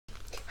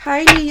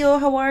Hi Leo,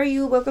 how are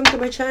you? Welcome to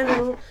my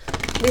channel.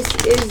 This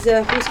is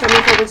who's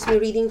coming towards me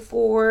reading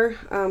for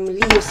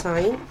Leo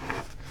sign.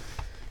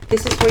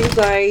 This is for you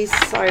guys.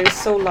 I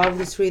so love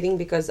this reading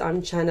because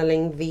I'm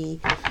channeling the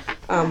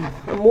a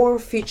more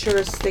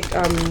futuristic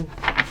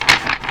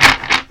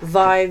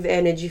vibe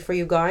energy for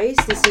you guys.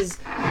 This is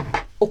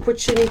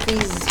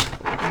opportunities,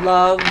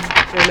 love,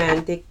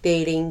 romantic,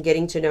 dating,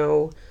 getting to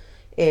know,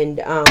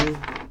 and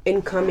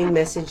incoming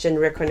message and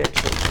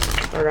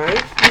reconnection. All right,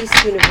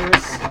 please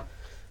universe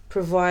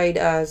provide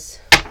us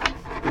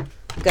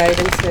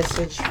guidance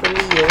message for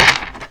Leo,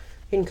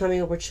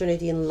 incoming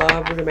opportunity in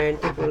love,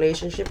 romantic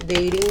relationship,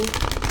 dating,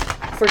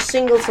 for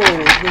singles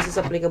only. This is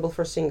applicable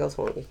for singles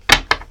only.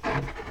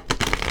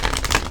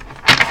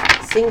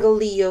 Single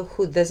Leo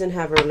who doesn't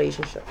have a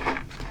relationship.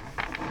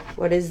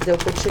 What is the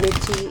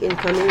opportunity,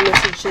 incoming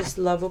messages,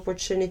 love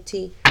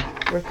opportunity,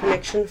 or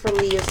connection from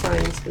Leo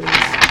signs,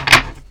 please?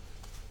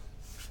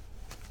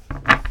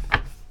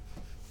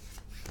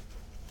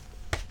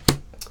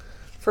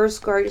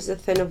 First card is the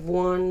Ten of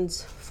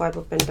Wands, Five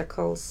of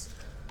Pentacles,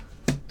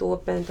 Two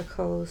of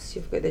Pentacles.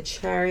 You've got the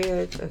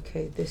Chariot.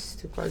 Okay, these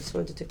two cards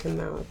wanted to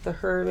come out. The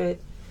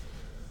Hermit,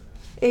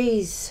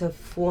 Ace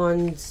of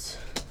Wands,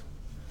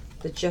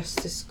 the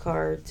Justice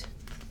card,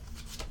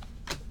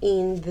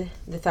 and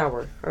the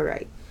Tower. All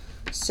right.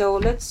 So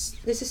this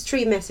is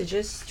three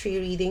messages, three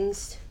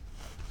readings.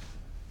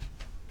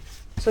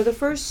 So the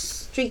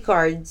first three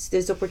cards,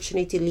 this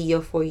opportunity,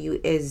 Leo, for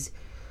you is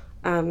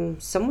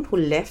someone who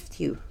left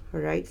you. All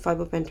right, Five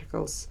of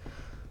Pentacles.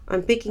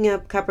 I'm picking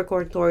up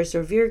Capricorn, Taurus,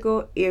 or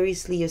Virgo,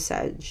 Aries, Leo,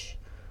 Sag.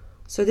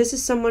 So this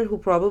is someone who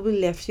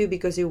probably left you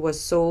because it was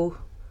so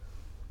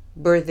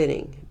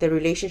burdening. The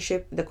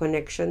relationship, the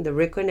connection, the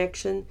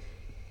reconnection,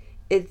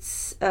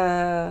 it's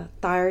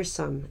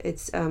tiresome.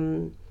 It's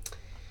there's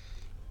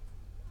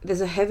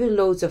a heavy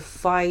loads of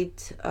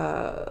fight.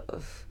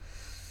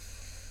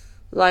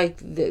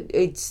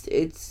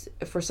 It's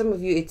for some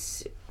of you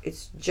it's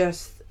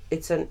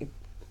an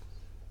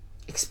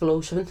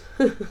explosion.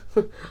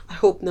 I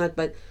hope not,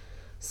 but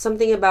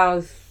something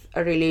about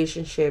a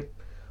relationship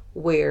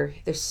where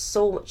there's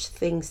so much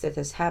things that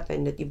has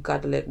happened that you've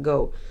got to let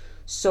go.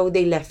 So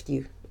they left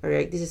you. All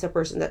right, this is a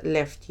person that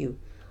left you.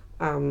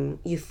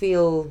 You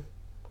feel,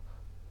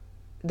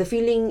 the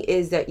feeling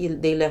is that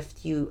they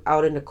left you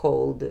out in the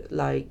cold,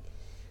 like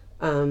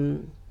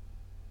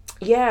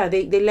yeah,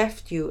 they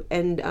left you,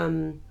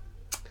 and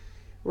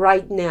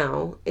right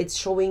now it's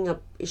showing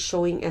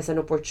as an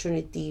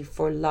opportunity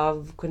for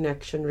love,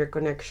 connection,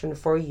 reconnection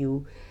for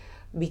you,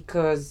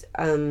 because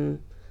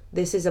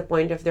this is a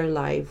point of their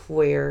life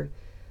where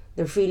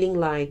they're feeling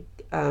like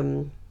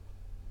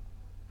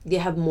they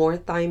have more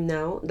time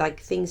now, like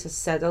things have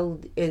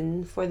settled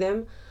in for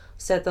them,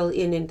 settled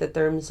in the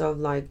terms of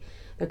like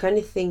they're kind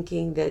of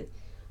thinking that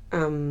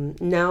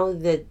now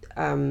that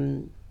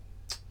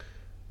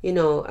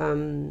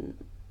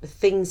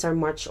things are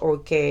much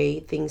okay,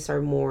 things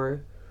are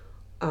more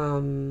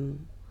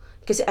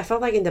because I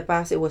felt like in the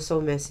past it was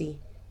so messy.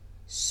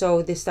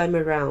 So this time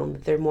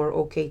around, they're more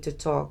okay to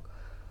talk.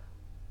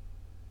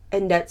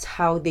 And that's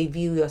how they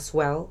view you as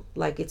well.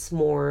 Like it's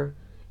more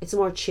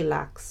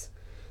chillax.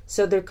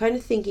 So they're kind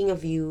of thinking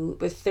of you,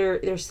 but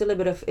there's still a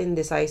bit of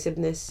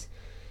indecisiveness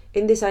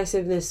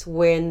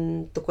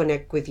when to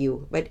connect with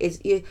you. But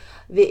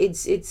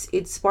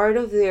it's part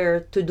of their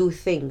to do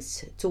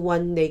things to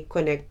one day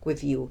connect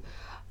with you.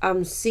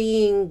 I'm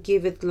seeing,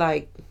 give it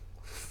like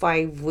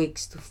 5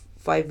 weeks,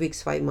 5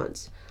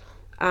 months.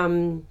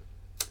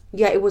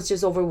 Yeah, it was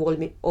just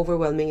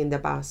overwhelming in the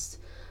past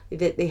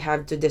that they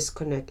had to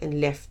disconnect and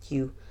left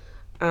you.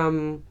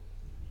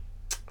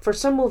 For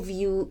some of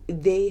you,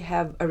 they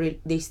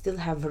still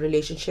have a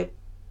relationship,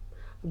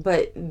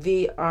 but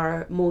they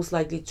are most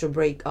likely to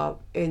break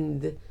up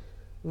and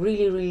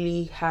really,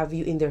 really have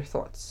you in their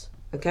thoughts.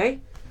 Okay,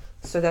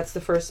 so that's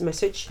the first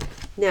message.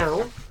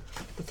 Now,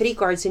 the three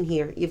cards in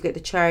here, you've got the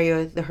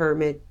Chariot, the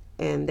Hermit,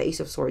 and the Ace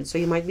of Swords. So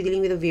you might be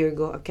dealing with a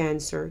Virgo, a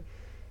Cancer,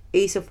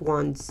 Ace of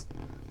Wands.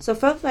 So I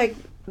felt like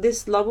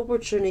this love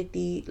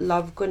opportunity,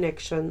 love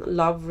connection,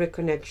 love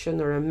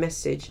reconnection, or a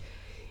message,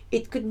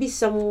 it could be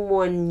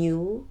someone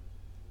new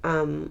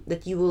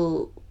that you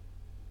will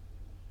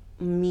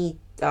meet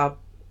up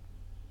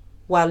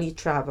while you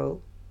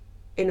travel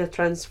in a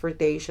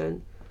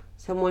transportation,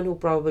 someone who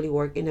probably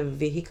work in a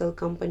vehicle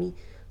company,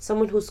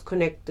 someone who's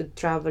connected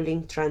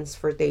traveling,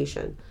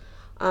 transportation.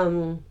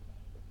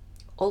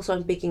 Also,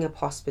 I'm picking up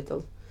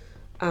hospital,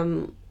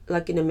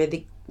 like in a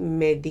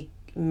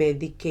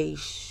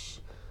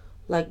medication,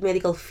 like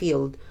medical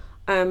field.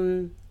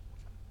 It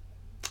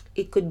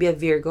could be a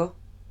Virgo,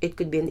 it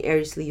could be an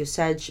Aries, Leo,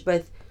 Sag,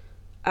 but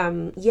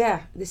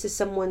yeah, this is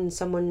someone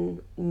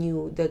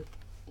new that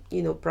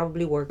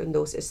probably work in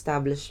those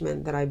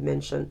establishment that I've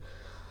mentioned.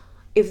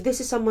 If this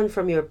is someone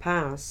from your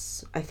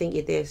past, I think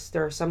it is.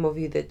 There are some of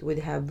you that would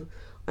have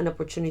an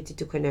opportunity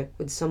to connect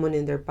with someone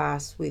in their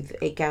past, with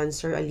a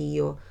Cancer, a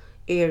Leo,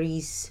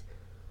 Aries,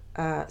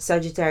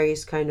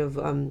 Sagittarius kind of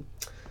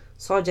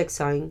zodiac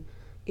sign.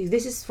 If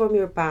this is from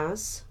your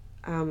past,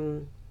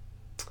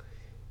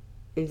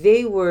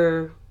 they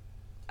were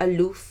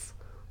aloof.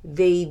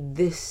 They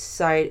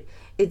decide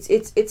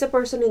it's a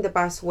person in the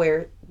past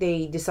where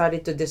they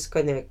decided to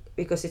disconnect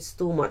because it's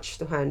too much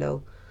to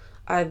handle.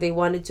 They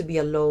wanted to be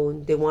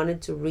alone. They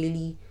wanted to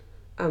really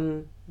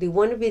they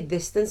want to be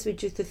distance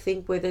with you to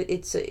think whether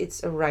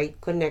it's a right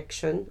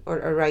connection or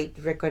a right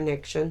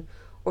reconnection,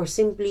 or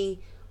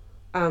simply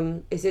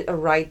is it a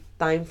right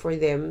time for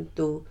them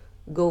to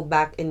go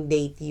back and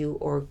date you,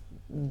 or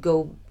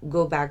go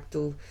back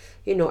to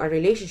a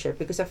relationship.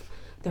 Because of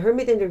the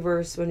Hermit in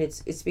reverse, when it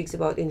speaks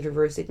about in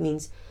reverse, it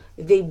means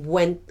they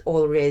went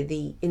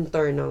already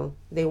internal.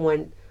 They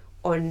went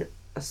on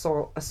a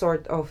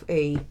sort of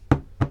a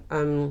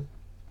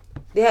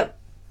they have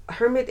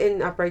Hermit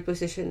in upright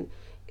position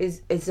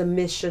is a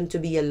mission to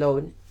be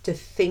alone, to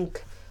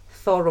think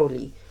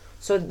thoroughly.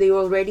 So they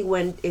already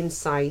went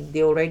inside,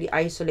 they already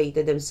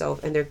isolated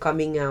themselves, and they're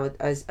coming out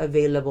as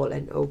available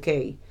and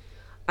okay.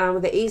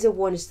 The Ace of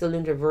Wands is still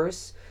in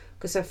reverse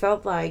because I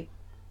felt like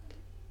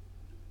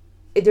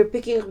they're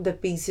picking up the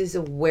pieces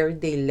of where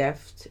they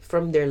left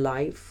from their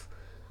life,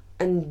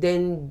 and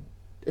then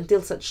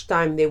until such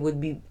time they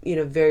would be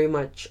very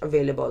much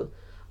available.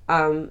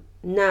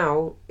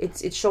 Now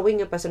it's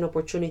showing up as an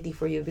opportunity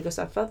for you, because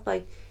I felt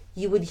like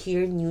you would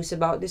hear news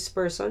about this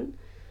person.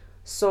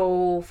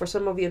 So for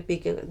some of you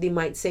picking, they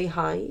might say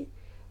hi,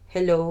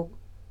 hello,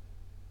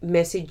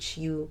 message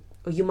you,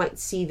 or you might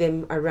see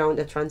them around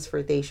a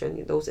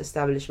transportation, those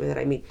establishments that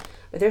I mean.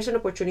 But there's an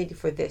opportunity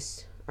for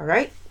this. All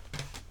right.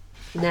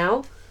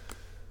 Now,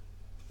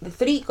 the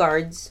three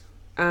cards,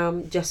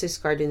 Justice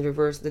card in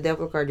reverse, the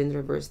Devil card in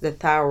reverse, the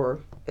Tower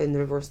in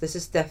reverse. This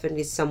is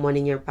definitely someone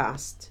in your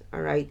past.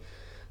 All right.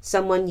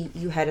 Someone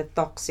you had a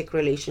toxic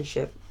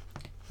relationship,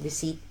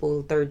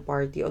 deceitful, third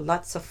party, or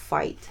lots of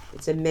fight.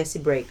 It's a messy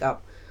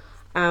breakup.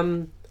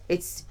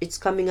 It's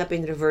coming up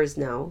in reverse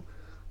now.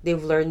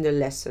 They've learned the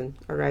lesson.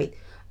 All right.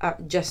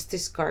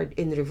 Justice card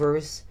in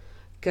reverse,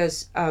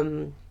 because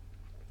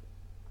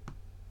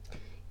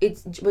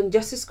it's when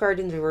Justice card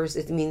in reverse,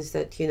 it means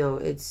that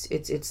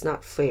it's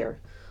not fair.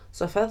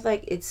 So I felt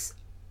like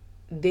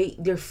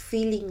they're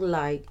feeling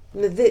like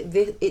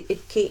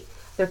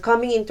they're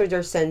coming into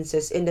their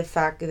senses in the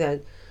fact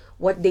that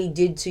what they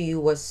did to you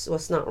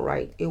was not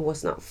right. It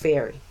was not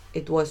fair.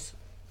 It was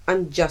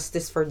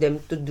injustice for them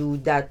to do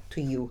that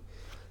to you.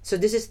 So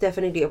this is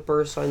definitely a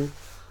person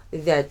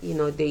that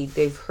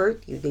they've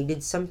hurt you. They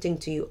did something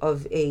to you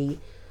of a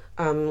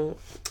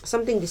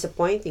something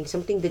disappointing,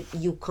 something that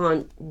you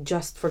can't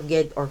just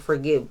forget or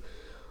forgive.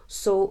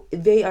 So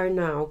they are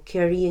now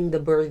carrying the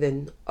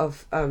burden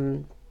of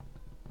how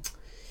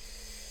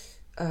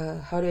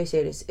do I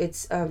say this?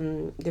 It's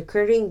they're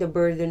carrying the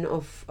burden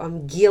of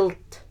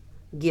guilt.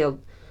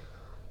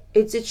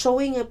 It's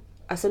showing up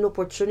as an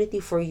opportunity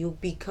for you,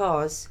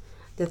 because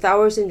the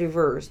tower in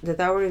reverse,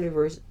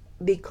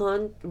 they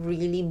can't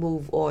really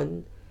move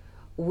on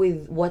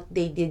with what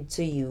they did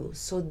to you.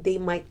 So they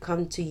might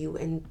come to you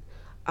and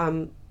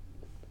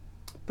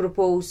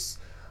propose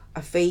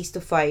a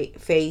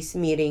face-to-face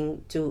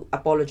meeting to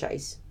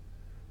apologize.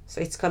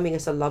 So it's coming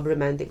as a love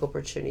romantic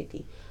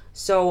opportunity.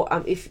 So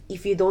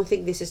if you don't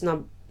think this is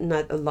not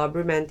a love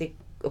romantic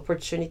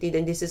opportunity,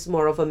 then this is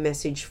more of a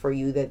message for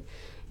you that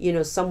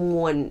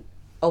someone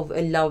of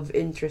a love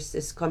interest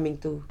is coming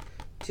to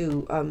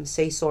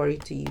say sorry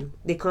to you.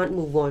 They can't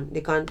move on.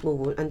 They can't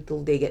move on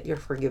until they get your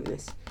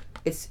forgiveness.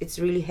 It's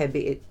really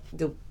heavy.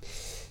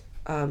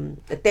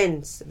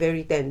 Tense,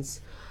 very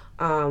tense.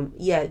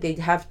 Yeah, they'd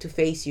have to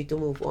face you to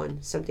move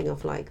on, something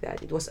of like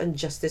that. It was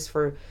injustice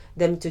for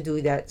them to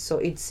do that. So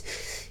it's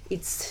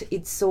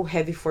so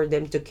heavy for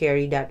them to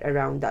carry that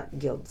around, that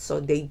guilt. So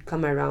they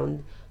come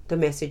around to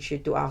message you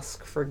to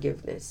ask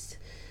forgiveness,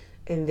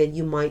 and then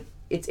you might.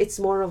 It's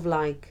more of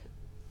like,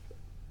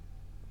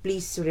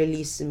 please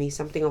release me,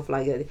 something of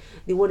like that.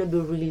 They want to be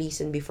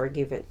released and be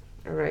forgiven.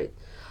 All right.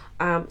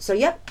 So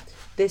yep,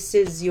 this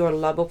is your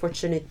love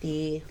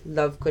opportunity,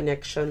 love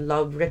connection,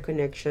 love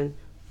reconnection,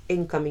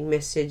 incoming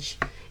message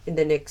in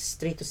the next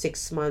 3 to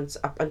 6 months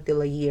up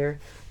until a year.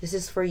 This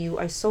is for you.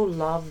 I so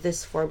love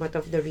this format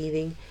of the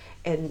reading,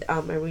 and I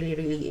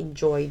really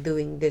enjoy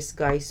doing this,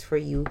 guys, for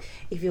you.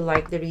 If you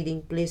like the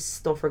reading, please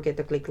don't forget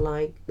to click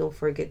like, don't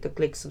forget to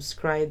click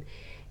subscribe,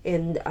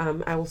 and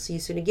I will see you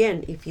soon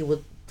again. If you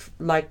would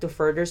like to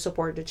further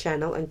support the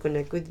channel and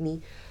connect with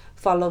me,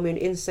 follow me on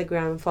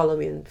Instagram, follow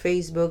me on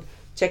Facebook,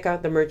 check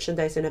out the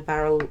merchandise and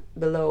apparel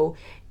below,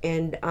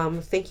 and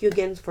thank you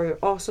again for your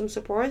awesome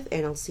support,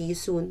 and I'll see you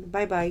soon.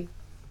 Bye bye.